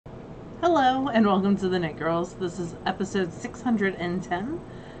Hello and welcome to the Knit Girls. This is episode 610.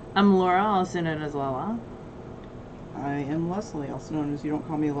 I'm Laura, also known as Lala. I am Leslie, also known as You Don't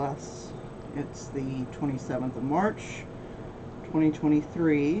Call Me Les. It's the 27th of March,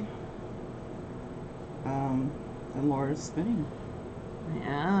 2023, and Laura's spinning.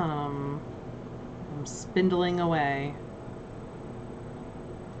 Yeah, I'm spindling away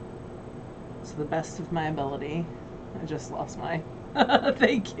to the best of my ability. I just lost my...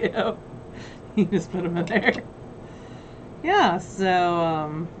 Thank you. You just put them in there. Yeah,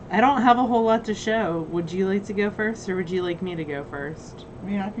 so I don't have a whole lot to show. Would you like to go first, or would you like me to go first? I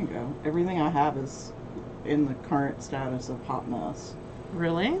mean, I can go. Everything I have is in the current status of hot mess.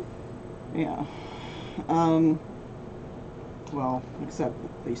 Really? Yeah. Well, except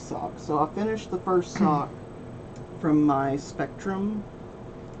these socks. So I finished the first sock from my Spectrum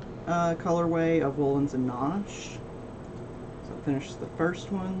colorway of woolens and nosh. So I finished the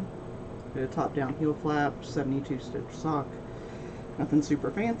first one. Did a top-down heel flap, 72 stitch sock. Nothing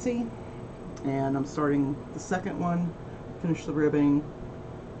super fancy. And I'm starting the second one, finish the ribbing,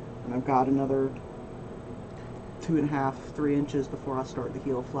 and I've got another 2.5, 3 inches before I start the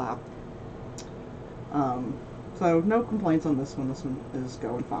heel flap. So no complaints on this one. This one is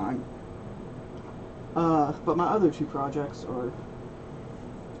going fine. But my other two projects are,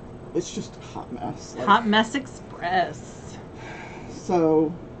 it's just a hot mess. Like, Hot Mess Express.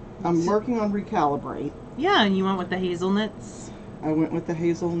 So I'm working on Recalibrate. Yeah, and you went with the hazelnuts? I went with the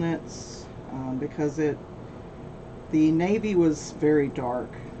hazelnuts because the navy was very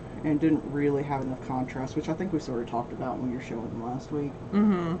dark and didn't really have enough contrast, which I think we sort of talked about when you were showing them last week.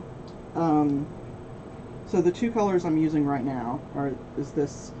 Mm-hmm. So the two colors I'm using right now is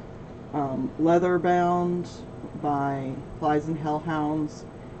this Leather Bound by Flies and Hellhounds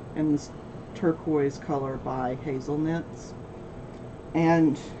and this turquoise color by Hazelnuts.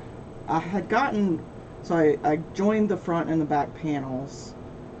 And I had gotten, so I joined the front and the back panels,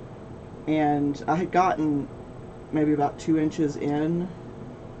 and I had gotten maybe about 2 inches in,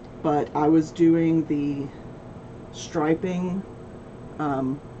 but I was doing the striping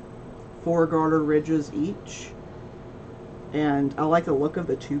 4 garter ridges each, and I like the look of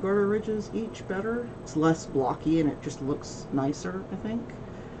the 2 garter ridges each better. It's less blocky and it just looks nicer, I think.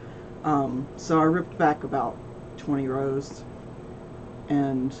 So I ripped back about 20 rows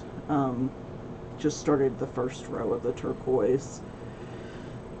and just started the first row of the turquoise,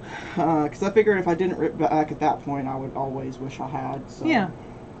 because I figured if I didn't rip back at that point I would always wish I had, so yeah,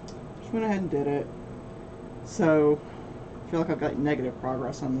 just went ahead and did it. So I feel like I've got negative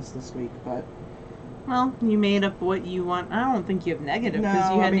progress on this week, but well, you made up what you want. I don't think you have negative because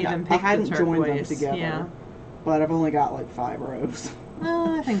no, you hadn't I mean, even picked I hadn't the joined turquoise. them together, yeah, but I've only got like 5 rows.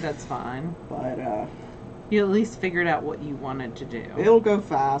 I think that's fine. But you at least figured out what you wanted to do. it'll go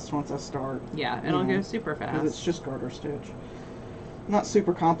fast once I start. Yeah, it'll go super fast. Because it's just garter stitch. Not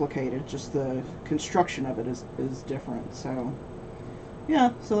super complicated, just the construction of it is different. So,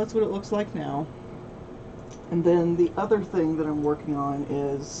 yeah, so that's what it looks like now. And then the other thing that I'm working on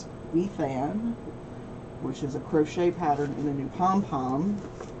is Fan, which is a crochet pattern in a new pom-pom.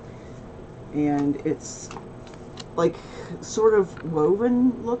 And it's like sort of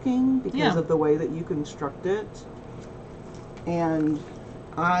woven looking because of the way that you construct it. And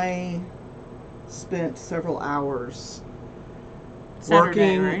I spent several hours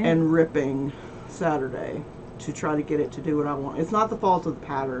working and ripping Saturday to try to get it to do what I want. It's not the fault of the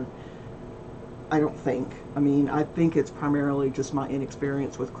pattern, I don't think. I mean, I think it's primarily just my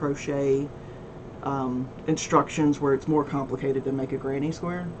inexperience with crochet instructions, where it's more complicated to make a granny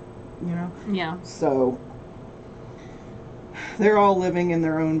square, you know? Yeah. So they're all living in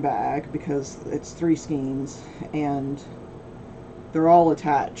their own bag because it's 3 skeins and they're all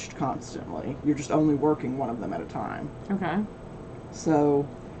attached constantly. You're just only working one of them at a time. Okay. So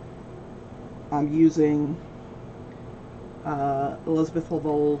I'm using Elizabeth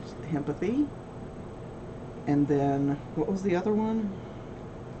Lavold's Hempathy, and then what was the other one?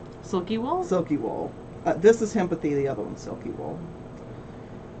 Silky Wool? Silky Wool. This is Hempathy, the other one's Silky Wool.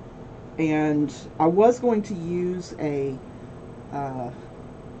 And I was going to use a it's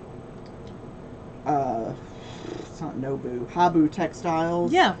not Nobu, Habu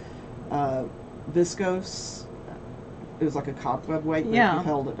Textiles. Yeah. Viscose. It was like a cobweb weight, but yeah. if you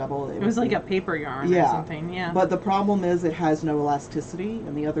held it double, it was like a paper yarn or something. Yeah. But the problem is it has no elasticity,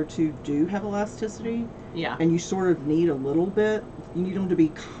 and the other two do have elasticity. Yeah. And you sort of need a little bit. You need them to be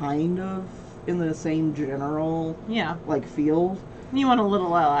kind of in the same general like field. You want a little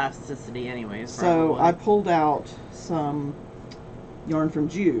elasticity anyways. So I pulled out some yarn from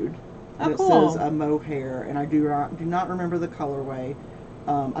Jude. Oh, that cool. says a mohair, and I do not remember the colorway,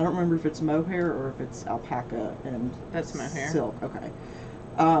 I don't remember if it's mohair or if it's alpaca and That's mohair. silk. Okay.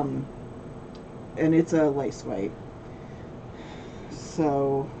 And it's a lace weight.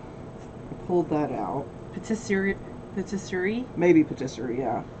 So I pulled that out. Patisserie? Maybe patisserie,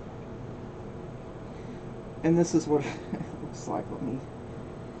 yeah. And this is what it looks like. Let me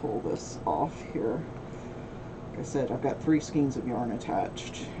pull this off here. Like I said, I've got 3 skeins of yarn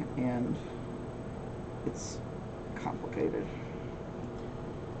attached, and it's complicated.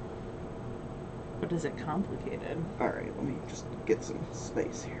 What is it complicated? Alright, let me just get some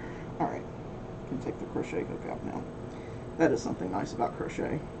space here. Alright, I can take the crochet hook out now. That is something nice about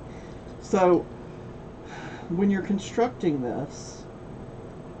crochet. So, when you're constructing this,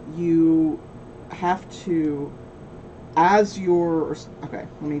 you have to, as you're, okay,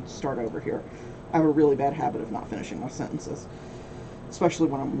 let me start over here. I have a really bad habit of not finishing my sentences, especially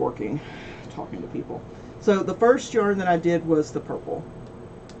when I'm working, talking to people. So the first yarn that I did was the purple,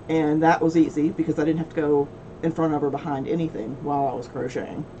 and that was easy because I didn't have to go in front of or behind anything while I was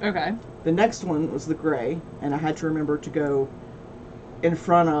crocheting. Okay. The next one was the gray, and I had to remember to go in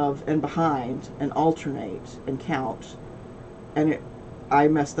front of and behind and alternate and count, and I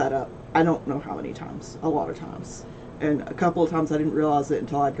messed that up. I don't know how many times, a lot of times. And a couple of times I didn't realize it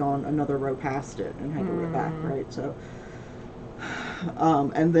until I'd gone another row past it and had to go back, right? So,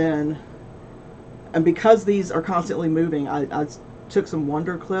 and because these are constantly moving, I took some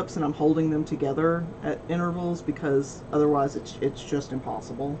Wonder Clips and I'm holding them together at intervals because otherwise it's just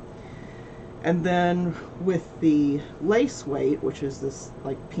impossible. And then with the lace weight, which is this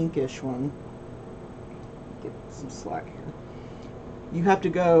like pinkish one, get some slack here. You have to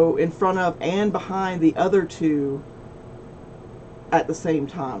go in front of and behind the other 2 at the same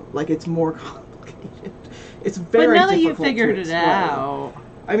time. Like, it's more complicated. It's very difficult. But now that you figured it out,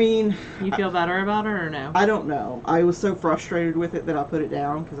 I mean, you feel better about it or no? I don't know. I was so frustrated with it that I put it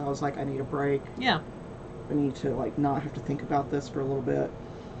down because I was like, I need a break. Yeah. I need to like not have to think about this for a little bit.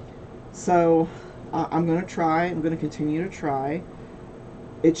 So I'm gonna try. I'm gonna continue to try.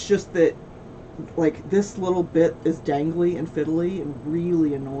 It's just that like this little bit is dangly and fiddly and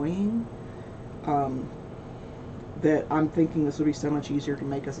really annoying. That I'm thinking this would be so much easier to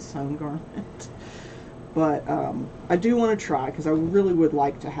make as a sewn garment. But I do want to try because I really would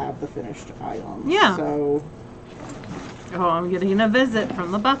like to have the finished item. Yeah. So. Oh, I'm getting a visit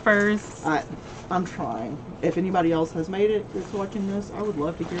from the buffers. I'm trying. If anybody else has made it that's watching this, I would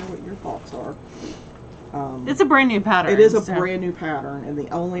love to hear what your thoughts are. It's a brand new pattern. It is a brand new pattern, and the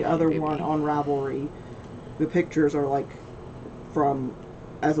only other one on Ravelry, the pictures are like from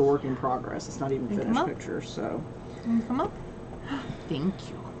as a work in progress. It's not even finished pictures, so. Come up. Thank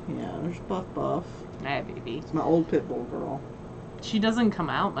you. Yeah, there's Buff. Hey, baby. It's my old pit bull girl. She doesn't come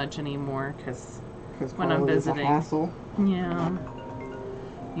out much anymore because when Carly I'm visiting. is a hassle. Yeah.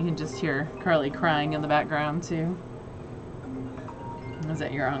 You can just hear Carly crying in the background too. Is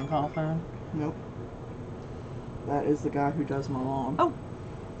that your on-call phone? Nope. That is the guy who does my lawn. Oh.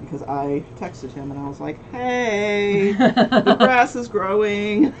 Because I texted him and I was like, hey, the grass is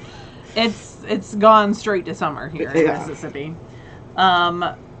growing. It's gone straight to summer here in Yeah. Mississippi.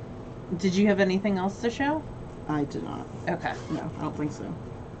 Did you have anything else to show? I did not. Okay. No, I don't think so.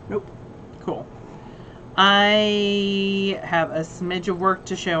 Nope. Cool. I have a smidge of work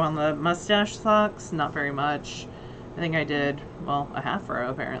to show on the mustache socks. Not very much. I think I did, well, a half row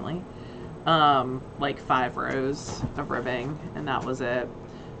apparently. Like 5 rows of ribbing, and that was it.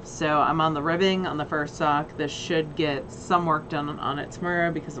 So I'm on the ribbing on the first sock. This should get some work done on it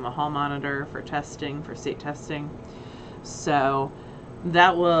tomorrow because I'm a hall monitor for testing, for state testing. So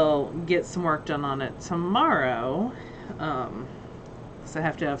that will get some work done on it tomorrow. So I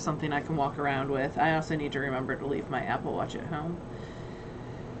have to have something I can walk around with. I also need to remember to leave my Apple Watch at home.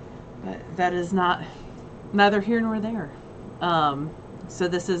 But that is neither here nor there. So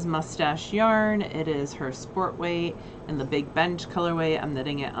this is mustache yarn. It is her sport weight in the big bench colorway. I'm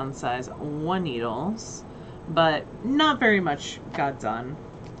knitting it on size 1 needles, but not very much got done.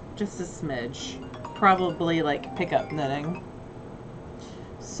 Just a smidge. Probably like pickup knitting.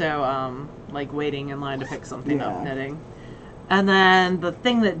 So like waiting in line to pick something up knitting. And then the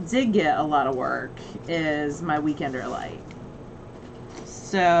thing that did get a lot of work is my Weekender light.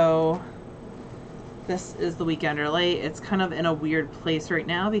 So this is the Weekender light. It's kind of in a weird place right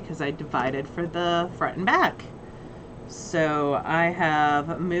now because I divided for the front and back. So I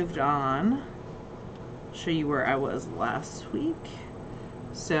have moved on. I'll show you where I was last week.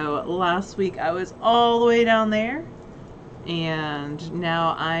 So last week I was all the way down there, and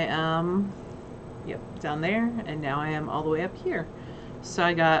now I am down there, and now I am all the way up here. So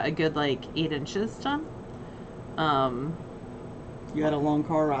I got a good like 8 inches done. You had a long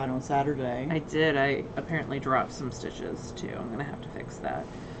car ride on Saturday. I did. I apparently dropped some stitches too. I'm gonna have to fix that.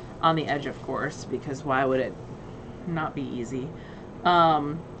 On the edge, of course, because why would it not be easy?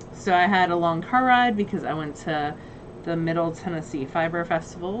 So I had a long car ride because I went to the Middle Tennessee Fiber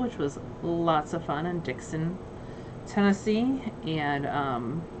Festival, which was lots of fun in Dixon, Tennessee, and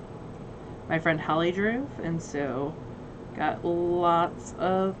my friend Holly drove, and so got lots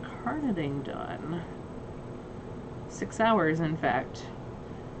of car knitting done. 6 hours, in fact.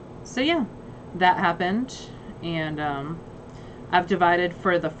 So yeah, that happened, and I've divided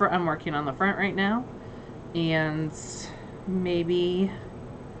for the front. I'm working on the front right now, and maybe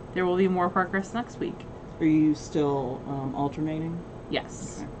there will be more progress next week. Are you still alternating?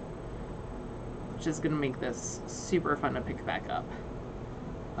 Yes. Okay. Which is going to make this super fun to pick back up.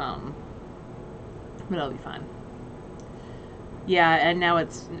 But it'll be fun. Yeah, and now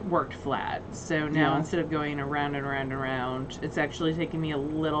it's worked flat. So now instead of going around and around and around, it's actually taking me a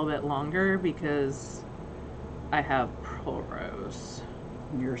little bit longer because I have purl rows.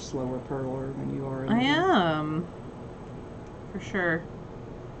 You're a slower purler than you are. I am. For sure.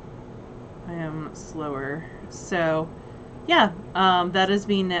 I am slower. So, yeah, that is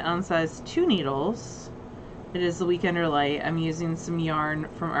being knit on size 2 needles. It is the Weekender Light. I'm using some yarn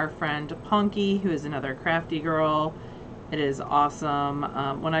from our friend Ponky, who is another crafty girl. It is awesome.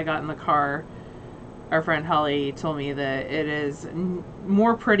 When I got in the car, our friend Holly told me that it is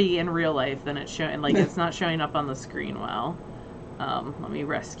more pretty in real life than it's showing. Like, it's not showing up on the screen well. Let me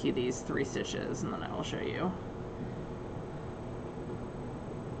rescue these 3 stitches, and then I will show you.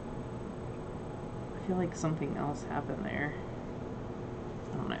 I feel like something else happened there.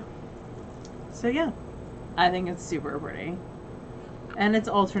 I don't know. So yeah, I think it's super pretty. And it's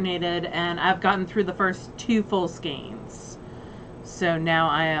alternated, and I've gotten through the first 2 full skeins. So now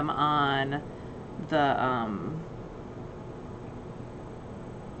I am on the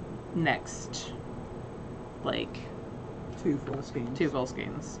next, like, 2 full skeins. 2 full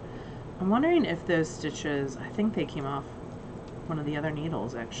skeins. I'm wondering if those stitches, I think they came off one of the other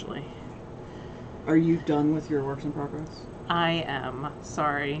needles actually. Are you done with your works in progress? I am,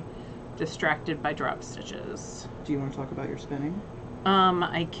 sorry, distracted by drop stitches. Do you want to talk about your spinning?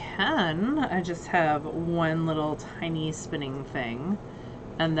 I can. I just have one little tiny spinning thing,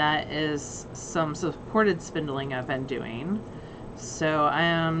 and that is some supported spindling I've been doing. So I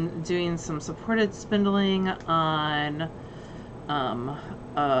am doing some supported spindling on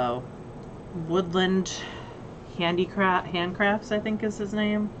Woodland Handcrafts, I think is his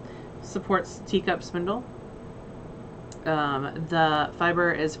name. Supports teacup spindle. The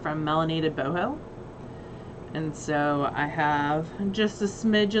fiber is from Melanated Boho. And so I have just a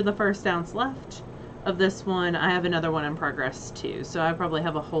smidge of the 1st ounce left of this one. I have another one in progress too, so I probably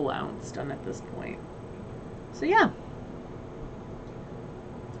have a whole ounce done at this point. So yeah.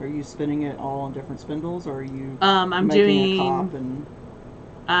 Are you spinning it all on different spindles, or are you I'm making doing a cop and...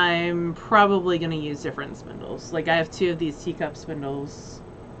 I'm probably going to use different spindles. Like, I have 2 of these teacup spindles,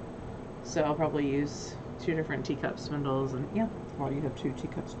 so I'll probably use 2 different teacup spindles, and yeah. Why do you have 2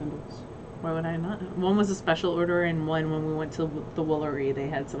 teacup spindles? Why would I not? One was a special order, and one when we went to the Woolery, they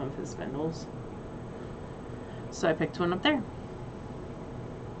had some of his spindles. So I picked one up there.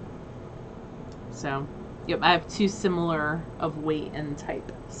 So, yep, I have 2 similar of weight and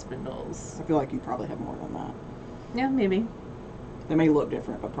type spindles. I feel like you probably have more than that. Yeah, maybe. They may look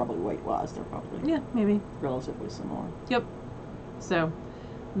different, but probably weight-wise, they're probably maybe relatively similar. Yep. So,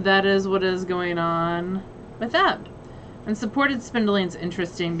 that is what is going on with that. And supported spindling is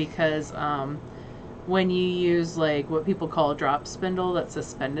interesting because when you use like what people call a drop spindle, that's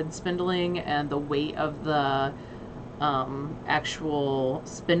suspended spindling, and the weight of the actual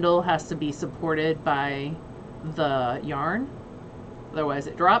spindle has to be supported by the yarn, otherwise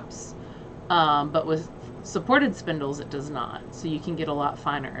it drops. But with supported spindles it does not, so you can get a lot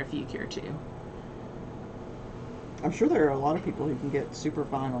finer if you care to. I'm sure there are a lot of people who can get super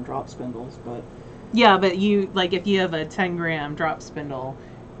fine on drop spindles, but yeah, but you, like, if you have a 10-gram drop spindle,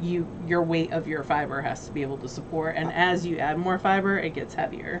 your weight of your fiber has to be able to support, and as you add more fiber, it gets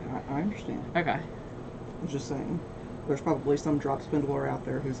heavier. I understand. Okay. I'm just saying, there's probably some drop spindler out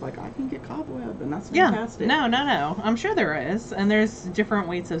there who's like, I can get cobweb, and that's fantastic. Yeah. No. I'm sure there is, and there's different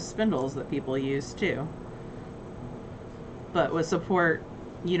weights of spindles that people use too. But with support,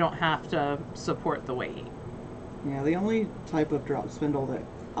 you don't have to support the weight. Yeah, the only type of drop spindle that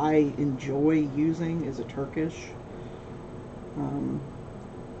I enjoy using is a Turkish.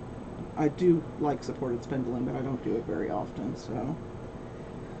 I do like supported spindling, but I don't do it very often, so.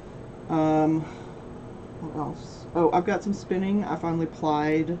 What else? Oh, I've got some spinning. I finally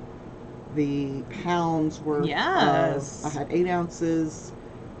plied the pounds worth Yes. of, I had 8 ounces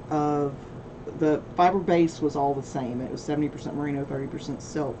of, the fiber base was all the same. It was 70% merino, 30%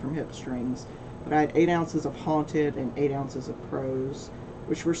 silk from hip strings. But I had 8 ounces of Haunted and 8 ounces of Prose,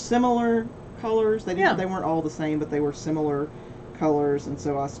 which were similar colors. They weren't all the same, but they were similar colors. And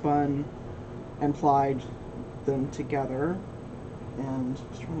so I spun and plied them together. And I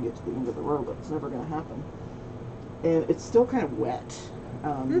was trying to get to the end of the row, but it's never going to happen. And it's still kind of wet.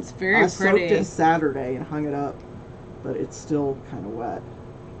 It's very I pretty. soaked it Saturday and hung it up, but it's still kind of wet.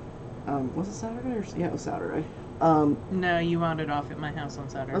 Was it Saturday? Yeah, it was Saturday. No, you wound it off at my house on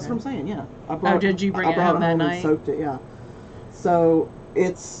Saturday. That's what I'm saying, yeah. Did you bring I it brought home that night? and soaked it, yeah. So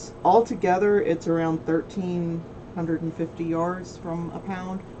it's altogether, it's around 1,350 yards from a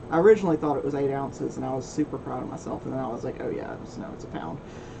pound. I originally thought it was 8 ounces, and I was super proud of myself. And then I was like, oh yeah, it's a pound.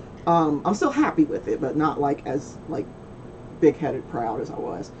 I'm still happy with it, but not as big-headed proud as I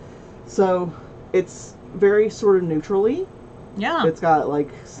was. So it's very sort of neutrally. Yeah. It's got like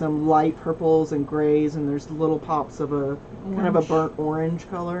some light purples and grays, and there's little pops of a kind of a burnt orange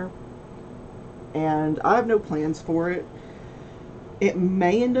color. And I have no plans for it. It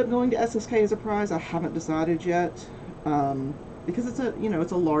may end up going to SSK as a prize. I haven't decided yet, because it's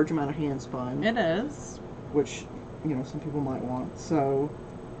a large amount of hand spun. It is. Which some people might want. So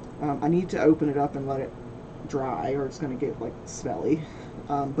I need to open it up and let it dry, or it's going to get like smelly.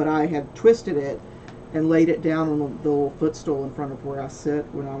 But I had twisted it and laid it down on the little footstool in front of where I sit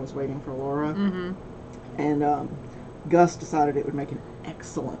when I was waiting for Laura. Mm-hmm. And Gus decided it would make an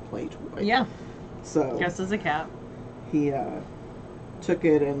excellent play toy. Yeah. So Gus is a cat. He took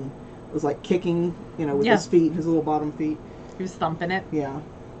it and was like kicking, with his feet, his little bottom feet. He was thumping it. Yeah.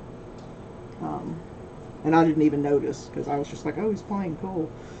 And I didn't even notice, because I was just like, oh, he's playing, cool.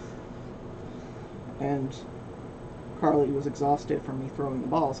 And Carly was exhausted from me throwing the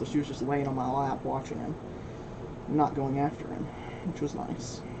ball, so she was just laying on my lap watching him, not going after him, which was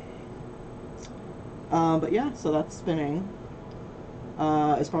nice. But yeah, so that's spinning.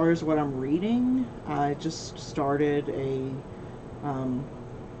 As far as what I'm reading, I just started a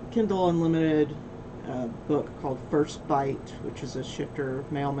Kindle Unlimited book called First Bite, which is a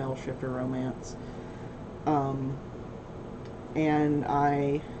male shifter romance. And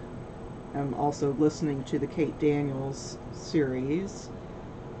I am also listening to the Kate Daniels series.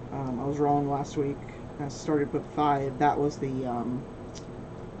 I was wrong last week. I started book 5. That was the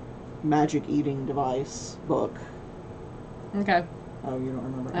magic eating device book. Okay. Oh, you don't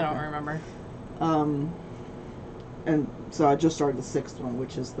remember? I don't remember. And so I just started the 6th one,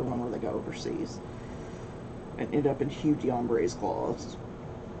 which is the one where they go overseas and end up in Hugh D'Ambre's claws.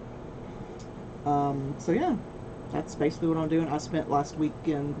 So yeah, that's basically what I'm doing. I spent last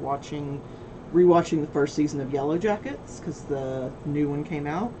weekend rewatching the first season of Yellow Jackets, because the new one came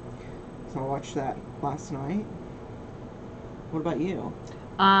out. So I watched that last night. What about you?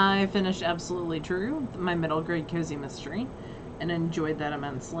 I finished Absolutely True, my middle grade cozy mystery, and enjoyed that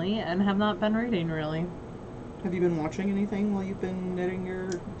immensely, and have not been reading really. Have you been watching anything while you've been knitting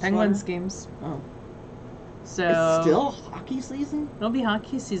your Penguins sweater? games. Oh. So It's still hockey season? It'll be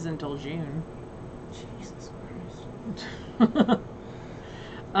hockey season till June. Jesus Christ.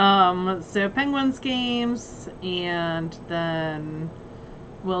 So Penguins games, and then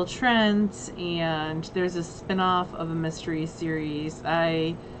Will Trent, and there's a spin-off of a mystery series.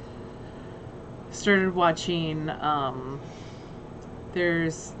 I started watching,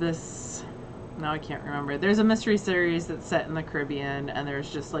 there's this, now I can't remember. There's a mystery series that's set in the Caribbean, and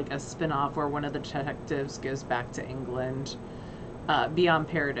there's just like a spin-off where one of the detectives goes back to England. Beyond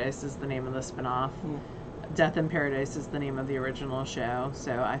Paradise is the name of the spin-off. Death in Paradise is the name of the original show.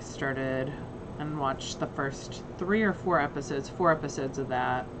 So I started and watched the first 3 or 4 episodes, 4 episodes of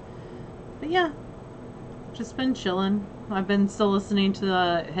that. But yeah, just been chilling. I've been still listening to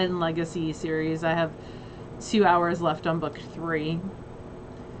the Hidden Legacy series. I have 2 hours left on book 3.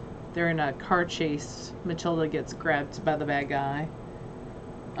 They're in a car chase. Matilda gets grabbed by the bad guy.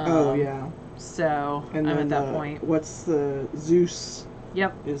 Oh, yeah. So And I'm then at that point. What's the Zeus?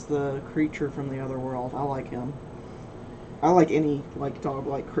 Yep. Is the creature from the other world. I like him. I like any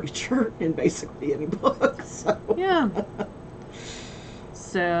dog-like creature in basically any book. So. Yeah.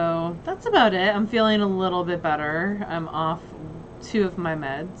 So that's about it. I'm feeling a little bit better. I'm off 2 of my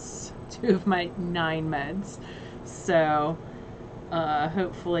meds, 2 of my 9 meds. So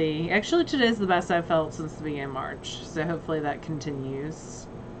hopefully, actually today's the best I've felt since the beginning of March. So hopefully that continues.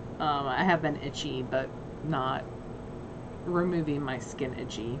 I have been itchy, but not removing my skin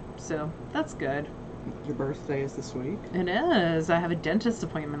itchy. So that's good. Your birthday is this week. It is. I have a dentist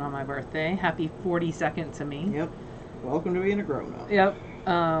appointment on my birthday. Happy 42nd to me. Yep. Welcome to being a grown-up. Yep.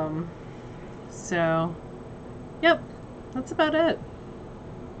 So, yep, that's about it.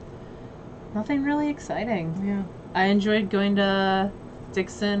 Nothing really exciting. Yeah. I enjoyed going to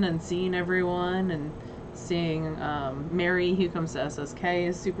Dixon and seeing everyone and seeing Mary, who comes to SSK,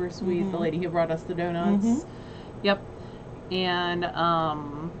 is super sweet. The lady who brought us the donuts. Yep.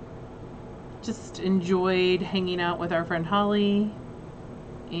 And just enjoyed hanging out with our friend Holly.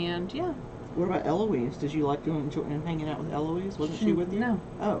 And yeah. What about Eloise? Did you like hanging out with Eloise? Wasn't she with you? No.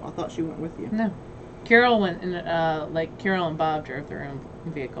 Oh, I thought she went with you. No. Carol went in, Carol and Bob drove their own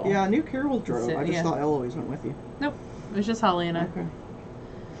vehicle. Yeah, I knew Carol drove. So, I just yeah. thought Eloise went with you. Nope. It was just Holly and I. Okay.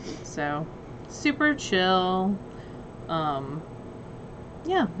 So, super chill.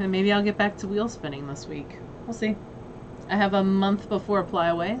 Yeah, and maybe I'll get back to wheel spinning this week. We'll see. I have a month before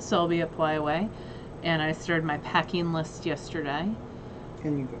Plyaway, so I'll be at Plyaway. And I started my packing list yesterday.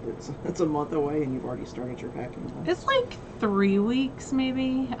 And it's a month away, and you've already started your packing list. It's like 3 weeks,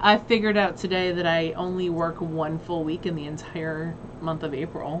 maybe. I figured out today that I only work 1 full week in the entire month of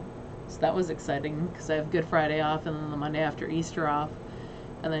April. So that was exciting, because I have Good Friday off, and then the Monday after Easter off,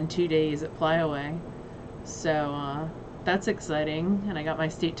 and then 2 days at Plyaway. So that's exciting. And I got my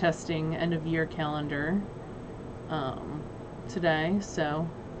state testing end of year calendar today. So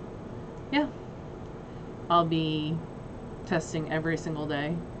yeah, I'll be testing every single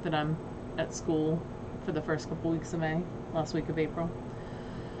day that I'm at school for the first couple weeks of May, last week of April.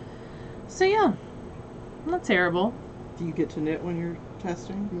 So yeah, not terrible. Do you get to knit when you're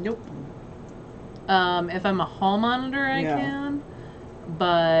testing? Nope. If I'm a hall monitor, I can,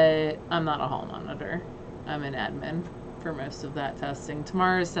 but I'm not a hall monitor. I'm an admin for most of that testing.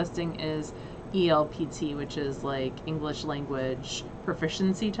 Tomorrow's testing is ELPT, which is like English language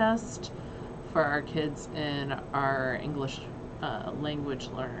proficiency test for our kids in our English language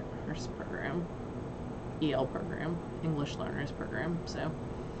learners program, EL program, English learners program. So,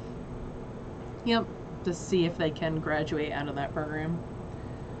 yep, to see if they can graduate out of that program.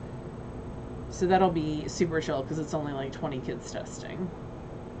 So that'll be super chill because it's only like 20 kids testing.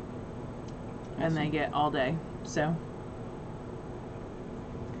 And they get all day. So.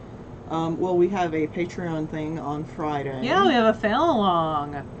 Well, we have a Patreon thing on Friday. Yeah, we have a fail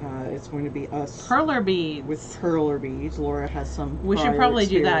along. It's going to be us Perler beads. with perler beads. Laura has some. We should probably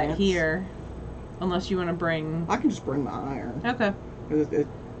do that experience. here, unless you want to bring. I can just bring my iron. Okay. It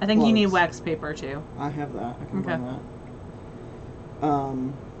I think you need floats. wax paper too. I have that. I can Okay. bring that.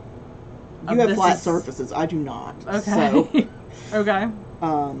 You have This flat is- surfaces. I do not. Okay. Okay.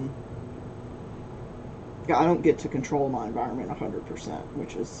 So, yeah, I don't get to control my environment 100%,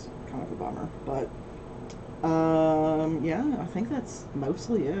 which is kind of a bummer. But yeah, I think that's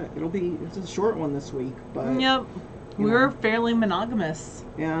mostly it. It's a short one this week, but Yep. you We were know. fairly monogamous.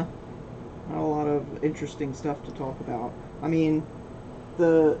 Yeah, not a lot of interesting stuff to talk about. I mean,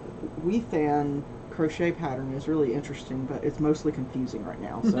 the Fan crochet pattern is really interesting, but it's mostly confusing right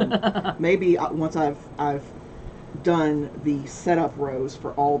now. So maybe once I've done the setup rows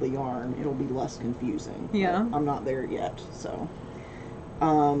for all the yarn, it'll be less confusing. Yeah. But I'm not there yet, so.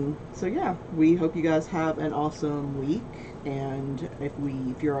 So yeah, we hope you guys have an awesome week, and if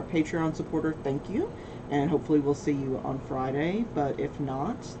you're a Patreon supporter, thank you, and hopefully we'll see you on Friday. But if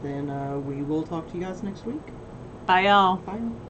not, then we will talk to you guys next week. Bye, y'all. Bye.